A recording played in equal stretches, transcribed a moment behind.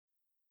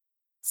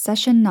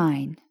Session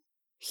 9.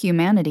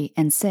 Humanity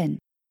and Sin.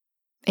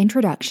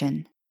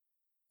 Introduction.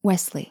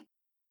 Wesley.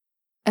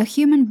 A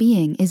human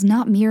being is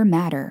not mere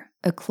matter,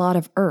 a clod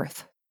of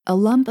earth, a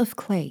lump of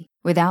clay,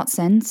 without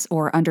sense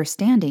or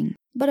understanding,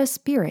 but a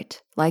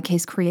spirit, like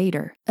his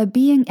creator, a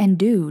being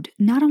endued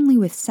not only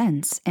with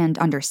sense and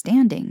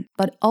understanding,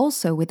 but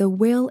also with a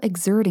will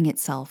exerting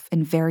itself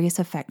in various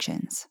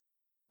affections.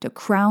 To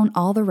crown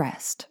all the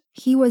rest,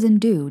 he was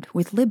endued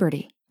with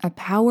liberty, a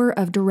power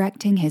of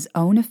directing his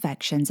own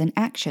affections and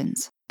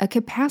actions, a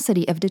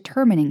capacity of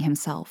determining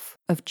himself,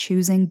 of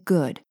choosing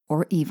good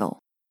or evil.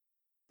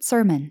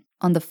 Sermon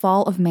on the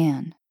Fall of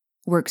Man,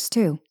 Works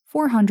 2,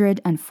 400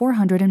 and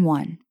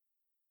 401.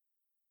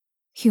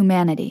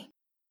 Humanity.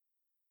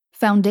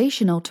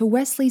 Foundational to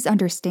Wesley's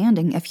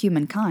understanding of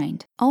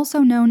humankind,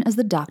 also known as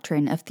the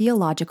doctrine of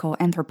theological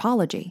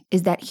anthropology,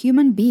 is that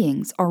human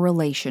beings are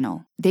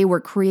relational. They were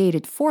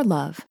created for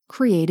love,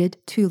 created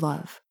to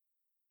love.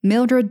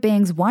 Mildred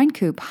Bang's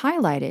Wynkoop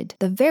highlighted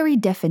the very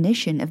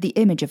definition of the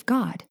image of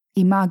God,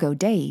 imago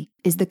Dei,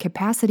 is the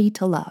capacity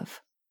to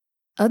love.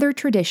 Other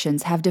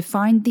traditions have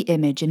defined the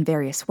image in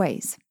various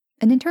ways.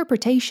 An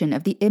interpretation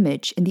of the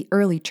image in the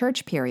early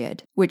church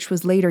period, which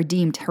was later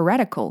deemed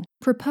heretical,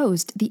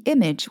 proposed the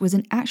image was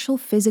an actual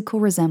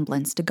physical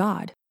resemblance to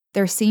God.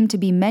 There seemed to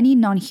be many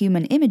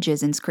non-human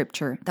images in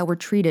Scripture that were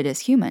treated as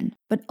human,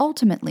 but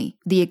ultimately,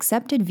 the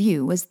accepted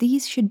view was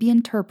these should be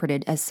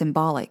interpreted as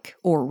symbolic,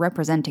 or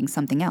representing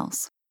something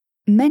else.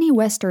 Many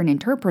Western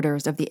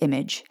interpreters of the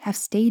image have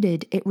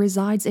stated it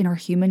resides in our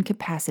human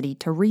capacity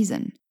to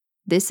reason.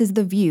 This is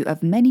the view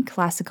of many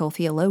classical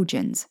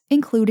theologians,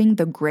 including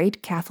the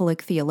great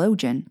Catholic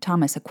theologian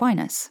Thomas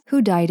Aquinas,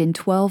 who died in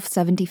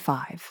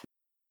 1275.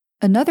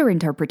 Another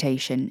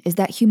interpretation is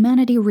that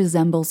humanity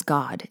resembles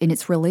God in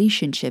its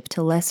relationship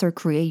to lesser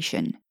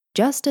creation.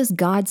 Just as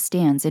God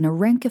stands in a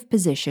rank of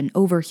position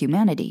over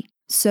humanity,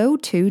 so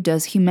too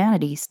does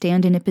humanity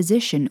stand in a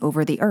position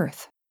over the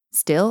earth.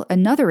 Still,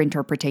 another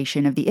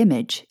interpretation of the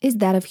image is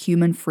that of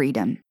human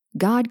freedom.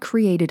 God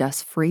created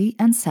us free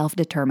and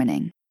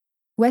self-determining.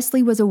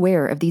 Wesley was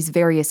aware of these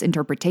various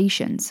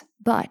interpretations,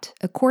 but,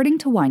 according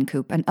to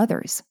Wynkoop and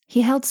others,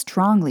 he held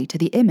strongly to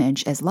the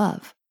image as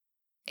love.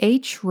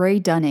 H. Ray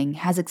Dunning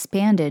has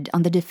expanded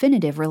on the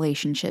definitive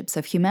relationships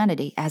of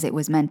humanity as it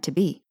was meant to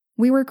be.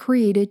 We were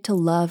created to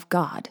love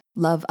God,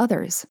 love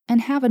others,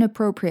 and have an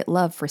appropriate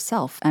love for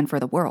self and for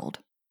the world.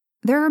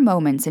 There are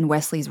moments in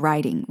Wesley's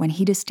writing when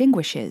he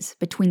distinguishes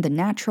between the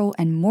natural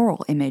and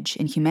moral image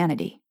in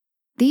humanity.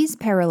 These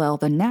parallel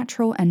the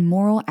natural and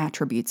moral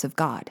attributes of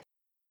God.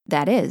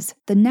 That is,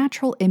 the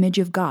natural image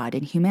of God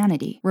in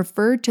humanity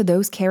referred to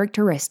those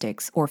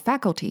characteristics or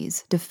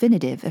faculties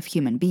definitive of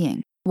human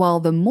being, while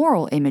the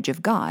moral image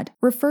of God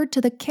referred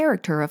to the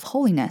character of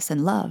holiness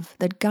and love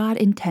that God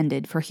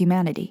intended for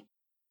humanity.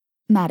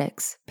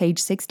 Maddox, page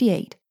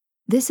 68.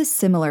 This is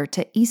similar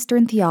to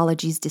Eastern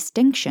theology's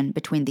distinction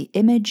between the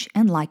image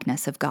and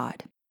likeness of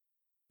God.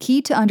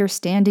 Key to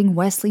understanding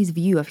Wesley's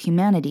view of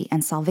humanity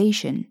and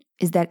salvation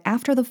is that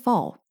after the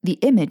fall, the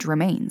image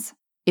remains.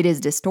 It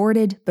is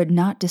distorted but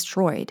not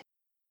destroyed.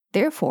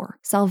 Therefore,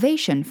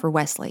 salvation for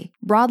Wesley,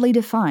 broadly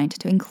defined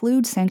to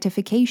include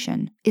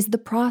sanctification, is the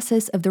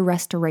process of the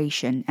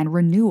restoration and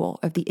renewal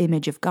of the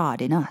image of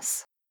God in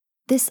us.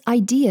 This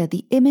idea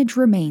the image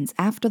remains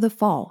after the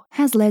fall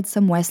has led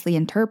some Wesley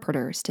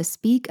interpreters to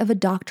speak of a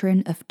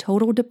doctrine of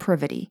total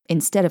depravity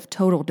instead of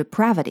total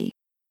depravity.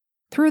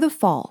 Through the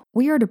fall,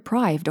 we are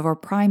deprived of our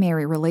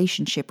primary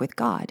relationship with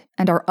God,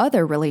 and our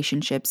other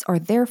relationships are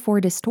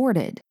therefore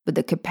distorted, but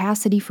the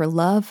capacity for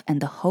love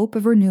and the hope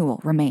of renewal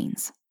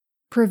remains.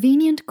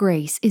 Prevenient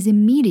grace is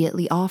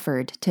immediately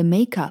offered to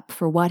make up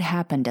for what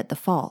happened at the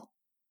fall.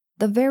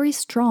 The very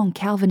strong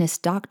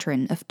Calvinist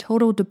doctrine of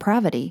total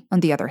depravity, on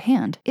the other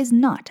hand, is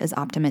not as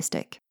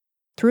optimistic.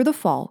 Through the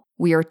fall,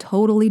 we are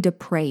totally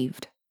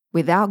depraved,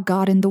 without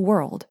God in the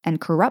world,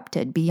 and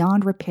corrupted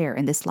beyond repair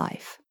in this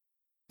life.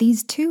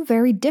 These two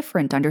very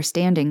different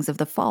understandings of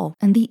the fall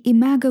and the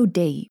imago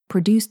Dei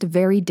produced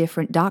very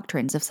different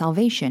doctrines of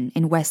salvation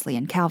in Wesley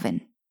and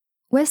Calvin.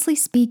 Wesley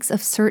speaks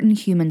of certain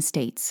human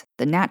states,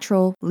 the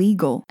natural,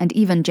 legal, and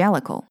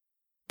evangelical.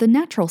 The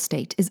natural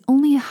state is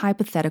only a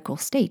hypothetical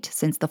state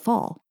since the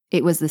fall.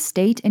 It was the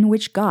state in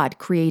which God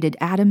created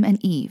Adam and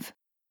Eve.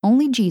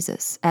 Only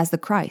Jesus, as the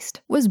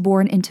Christ, was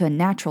born into a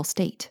natural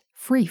state,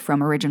 free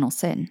from original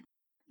sin.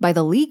 By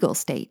the legal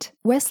state,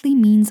 Wesley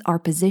means our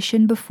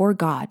position before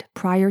God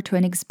prior to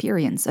an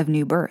experience of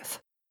new birth.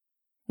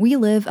 We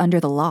live under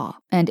the law,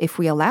 and if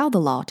we allow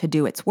the law to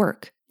do its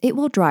work, it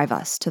will drive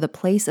us to the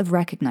place of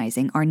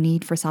recognizing our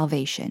need for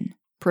salvation.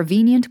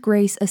 Prevenient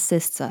grace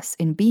assists us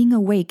in being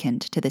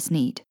awakened to this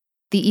need.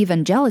 The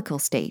evangelical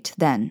state,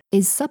 then,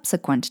 is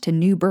subsequent to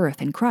new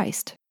birth in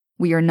Christ.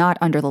 We are not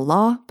under the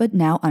law, but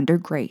now under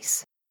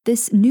grace.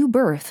 This new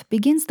birth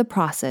begins the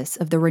process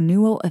of the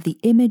renewal of the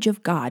image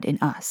of God in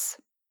us.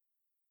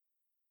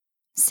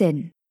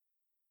 Sin.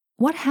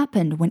 What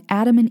happened when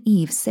Adam and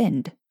Eve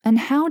sinned, and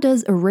how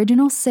does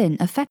original sin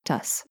affect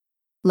us?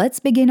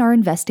 Let's begin our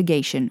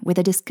investigation with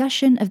a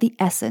discussion of the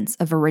essence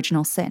of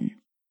original sin.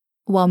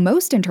 While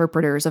most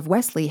interpreters of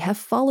Wesley have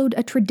followed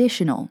a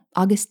traditional,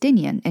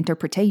 Augustinian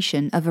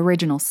interpretation of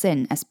original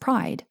sin as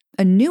pride,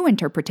 a new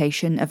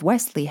interpretation of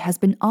Wesley has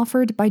been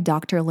offered by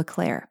Dr.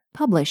 Leclerc,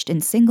 published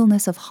in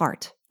Singleness of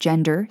Heart,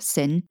 Gender,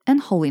 Sin,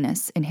 and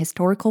Holiness in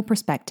Historical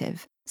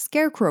Perspective,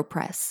 Scarecrow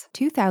Press,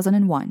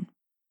 2001.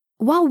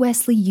 While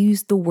Wesley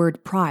used the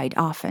word pride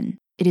often,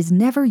 it is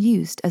never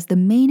used as the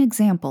main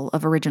example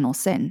of original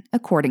sin,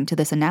 according to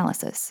this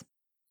analysis.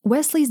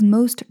 Wesley's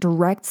most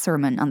direct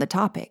sermon on the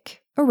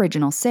topic,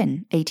 Original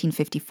Sin,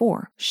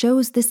 1854,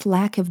 shows this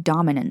lack of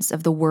dominance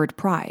of the word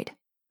pride.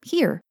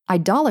 Here,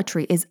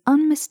 idolatry is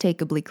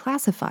unmistakably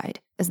classified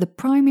as the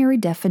primary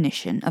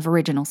definition of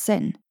original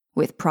sin,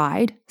 with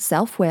pride,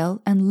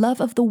 self-will, and love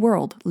of the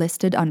world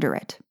listed under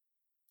it.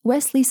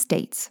 Wesley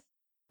states,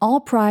 "All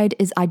pride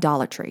is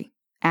idolatry,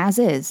 as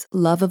is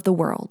love of the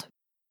world."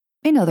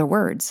 In other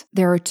words,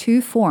 there are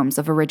two forms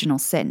of original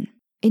sin: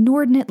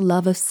 inordinate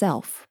love of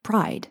self,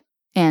 pride,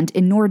 and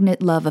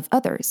inordinate love of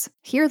others,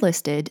 here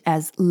listed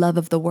as love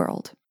of the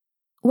world.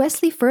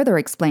 Wesley further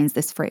explains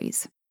this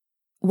phrase.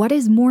 What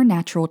is more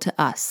natural to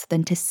us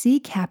than to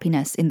seek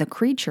happiness in the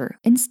creature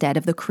instead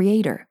of the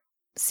Creator?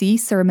 See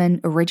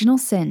Sermon Original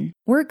Sin,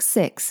 Work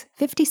 6,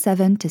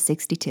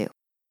 57-62.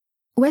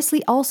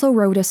 Wesley also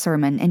wrote a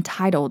sermon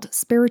entitled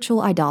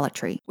Spiritual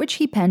Idolatry, which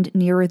he penned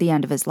nearer the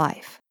end of his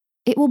life.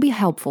 It will be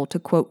helpful to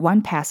quote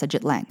one passage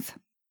at length.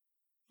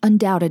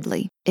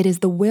 Undoubtedly, it is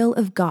the will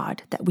of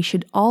God that we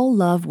should all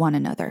love one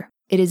another.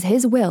 It is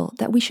His will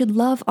that we should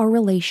love our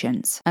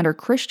relations and our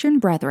Christian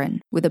brethren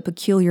with a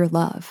peculiar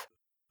love,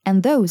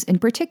 and those in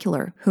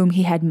particular whom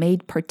He had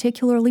made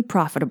particularly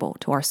profitable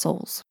to our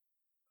souls.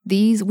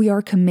 These we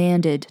are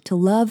commanded to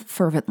love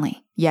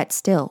fervently, yet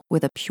still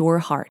with a pure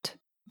heart.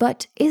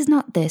 But is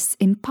not this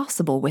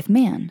impossible with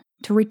man,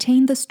 to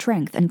retain the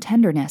strength and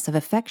tenderness of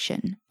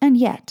affection, and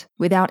yet,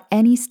 without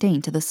any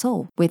stain to the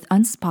soul, with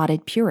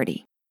unspotted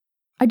purity?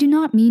 I do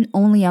not mean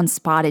only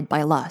unspotted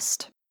by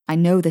lust. I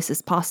know this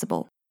is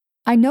possible.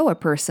 I know a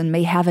person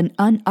may have an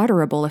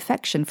unutterable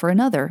affection for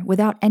another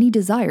without any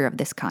desire of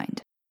this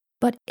kind.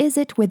 But is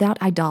it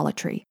without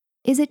idolatry?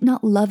 Is it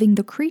not loving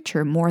the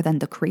creature more than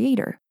the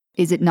Creator?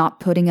 Is it not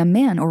putting a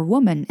man or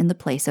woman in the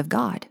place of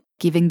God,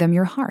 giving them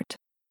your heart?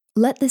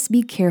 Let this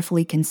be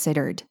carefully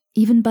considered,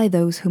 even by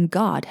those whom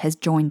God has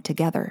joined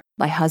together,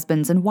 by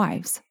husbands and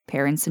wives,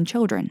 parents and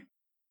children.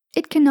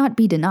 It cannot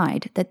be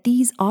denied that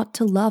these ought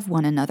to love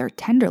one another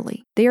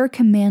tenderly. They are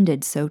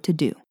commanded so to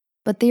do.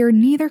 But they are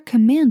neither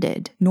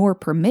commanded nor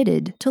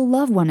permitted to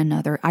love one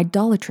another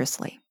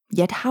idolatrously.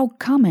 Yet how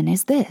common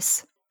is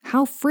this?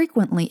 How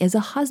frequently is a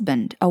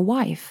husband, a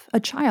wife,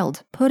 a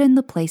child put in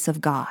the place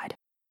of God?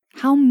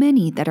 How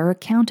many that are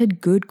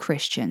accounted good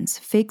Christians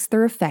fix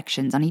their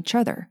affections on each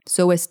other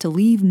so as to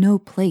leave no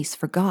place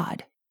for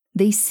God?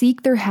 They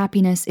seek their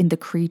happiness in the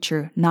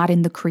creature, not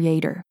in the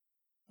Creator.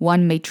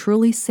 One may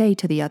truly say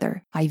to the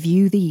other, I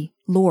view Thee,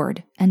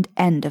 Lord, and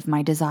end of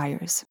my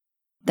desires.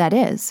 That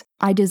is,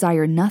 I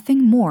desire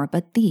nothing more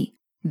but Thee.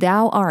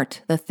 Thou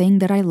art the thing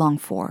that I long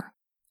for.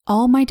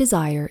 All my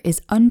desire is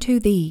unto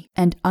Thee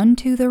and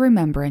unto the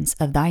remembrance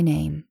of Thy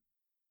name.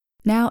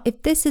 Now,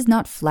 if this is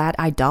not flat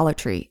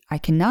idolatry, I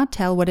cannot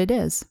tell what it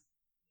is.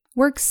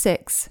 Work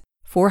 6,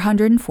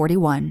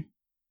 441.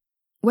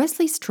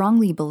 Wesley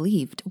strongly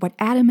believed what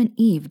Adam and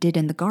Eve did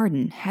in the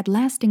garden had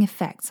lasting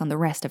effects on the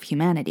rest of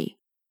humanity.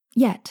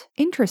 Yet,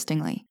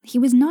 interestingly, he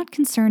was not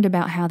concerned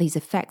about how these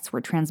effects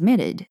were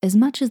transmitted as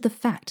much as the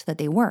fact that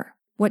they were.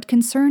 What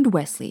concerned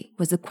Wesley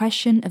was the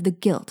question of the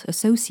guilt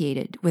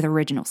associated with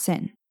original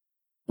sin.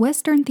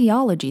 Western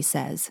theology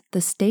says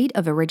the state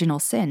of original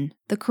sin,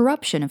 the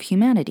corruption of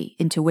humanity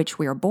into which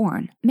we are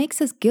born,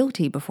 makes us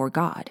guilty before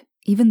God,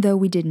 even though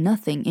we did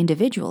nothing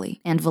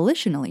individually and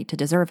volitionally to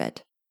deserve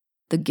it.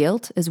 The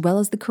guilt as well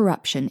as the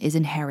corruption is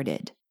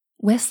inherited.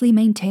 Wesley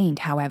maintained,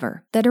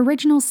 however, that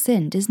original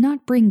sin does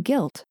not bring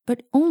guilt,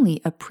 but only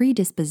a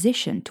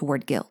predisposition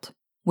toward guilt.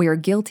 We are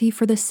guilty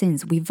for the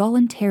sins we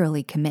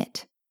voluntarily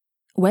commit.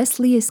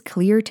 Wesley is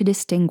clear to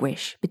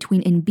distinguish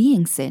between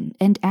in-being sin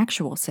and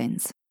actual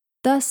sins.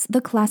 Thus,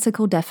 the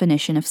classical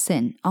definition of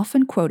sin,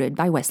 often quoted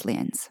by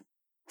Wesleyans.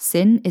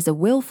 Sin is a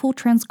willful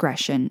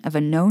transgression of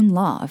a known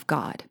law of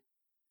God.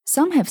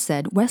 Some have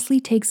said Wesley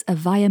takes a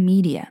via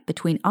media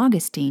between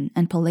Augustine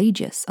and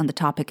Pelagius on the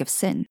topic of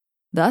sin.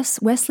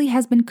 Thus, Wesley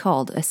has been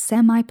called a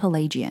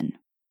semi-Pelagian.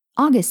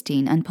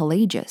 Augustine and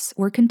Pelagius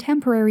were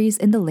contemporaries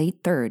in the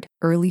late 3rd,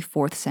 early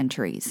 4th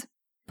centuries.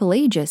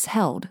 Pelagius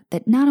held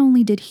that not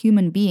only did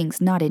human beings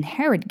not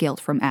inherit guilt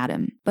from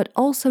Adam, but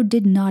also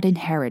did not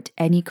inherit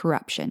any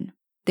corruption.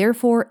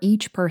 Therefore,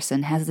 each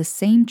person has the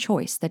same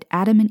choice that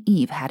Adam and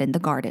Eve had in the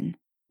garden.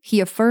 He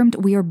affirmed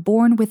we are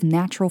born with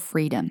natural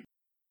freedom.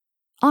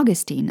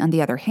 Augustine, on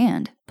the other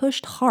hand,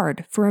 pushed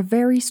hard for a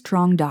very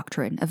strong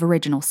doctrine of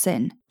original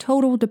sin,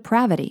 total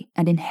depravity,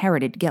 and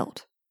inherited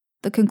guilt.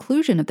 The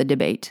conclusion of the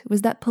debate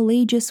was that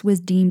Pelagius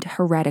was deemed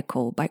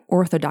heretical by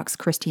Orthodox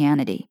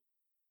Christianity.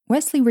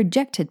 Wesley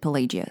rejected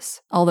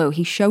Pelagius, although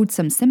he showed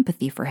some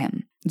sympathy for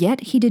him,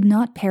 yet he did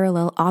not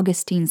parallel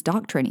Augustine's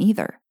doctrine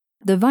either.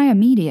 The via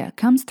media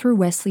comes through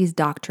Wesley's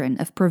doctrine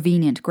of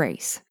prevenient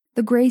grace.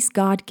 The grace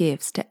God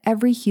gives to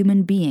every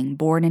human being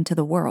born into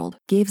the world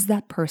gives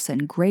that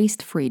person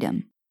graced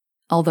freedom.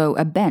 Although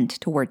a bent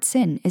toward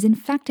sin is in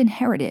fact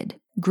inherited,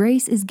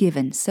 grace is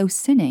given so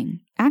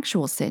sinning,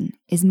 actual sin,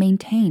 is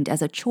maintained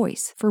as a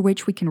choice for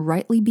which we can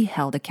rightly be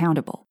held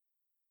accountable.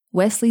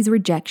 Wesley's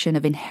rejection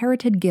of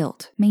inherited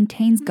guilt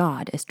maintains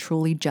God as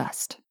truly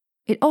just.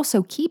 It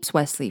also keeps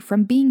Wesley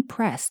from being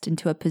pressed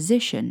into a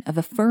position of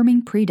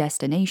affirming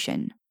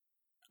predestination.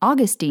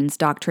 Augustine's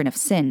doctrine of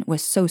sin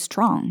was so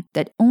strong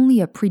that only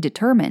a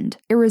predetermined,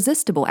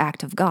 irresistible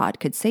act of God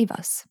could save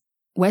us.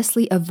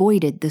 Wesley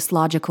avoided this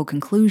logical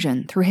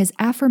conclusion through his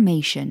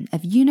affirmation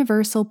of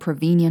universal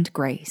prevenient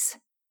grace.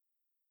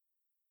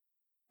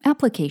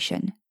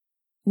 Application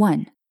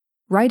 1.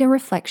 Write a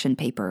reflection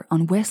paper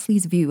on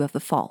Wesley's view of the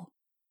fall.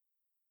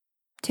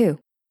 2.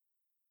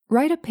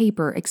 Write a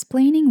paper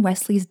explaining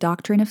Wesley's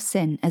doctrine of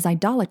sin as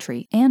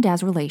idolatry and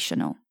as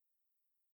relational.